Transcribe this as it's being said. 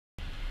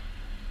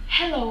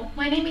Hello,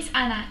 my name is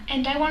Anna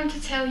and I wanted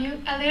to tell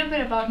you a little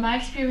bit about my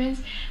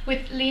experience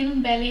with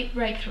lean belly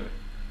breakthrough.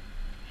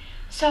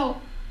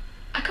 So,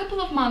 a couple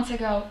of months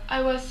ago,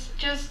 I was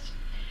just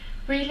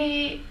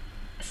really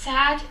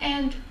sad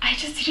and I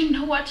just didn't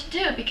know what to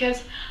do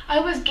because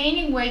I was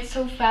gaining weight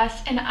so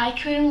fast and I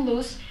couldn't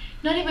lose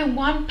not even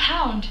 1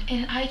 pound,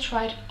 and I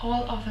tried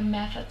all of the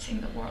methods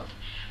in the world.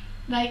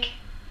 Like,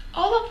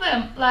 all of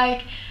them,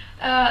 like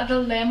the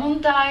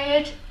lemon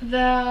diet,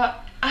 the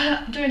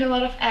doing a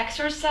lot of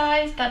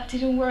exercise that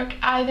didn't work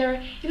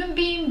either, even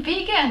being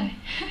vegan.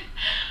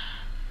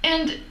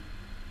 And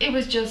it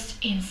was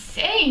just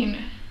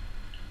insane.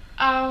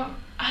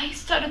 I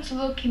started to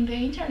look in the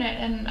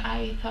internet and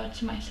I thought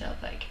to myself,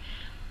 like,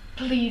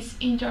 please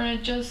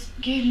internet, just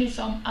give me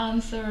some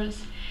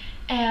answers.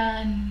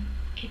 And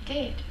it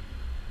did.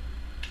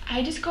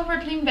 I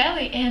discovered lean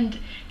belly, and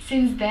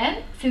since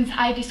then, since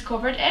I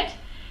discovered it,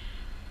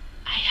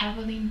 I have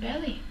a lean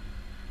belly.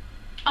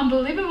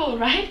 Unbelievable,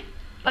 right?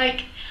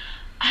 Like,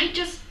 I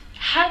just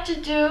had to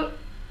do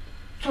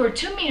for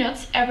 2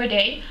 minutes every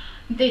day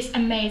this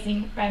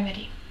amazing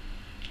remedy,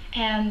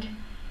 and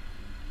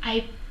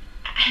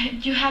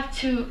you have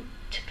to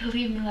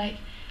believe me, like,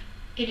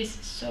 it is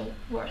so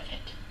worth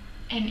it,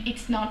 and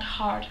it's not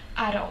hard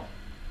at all.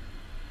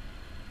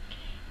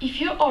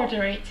 If you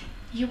order it,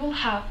 you will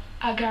have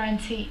a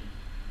guarantee,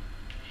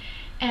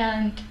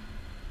 and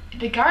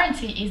the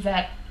guarantee is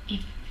that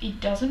if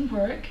it doesn't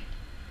work,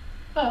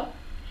 well,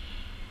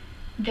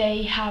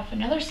 they have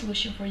another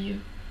solution for you.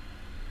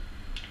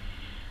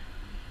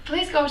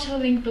 Please go to the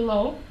link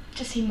below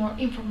to see more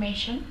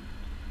information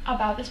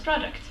about this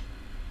product.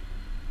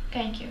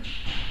 Thank you.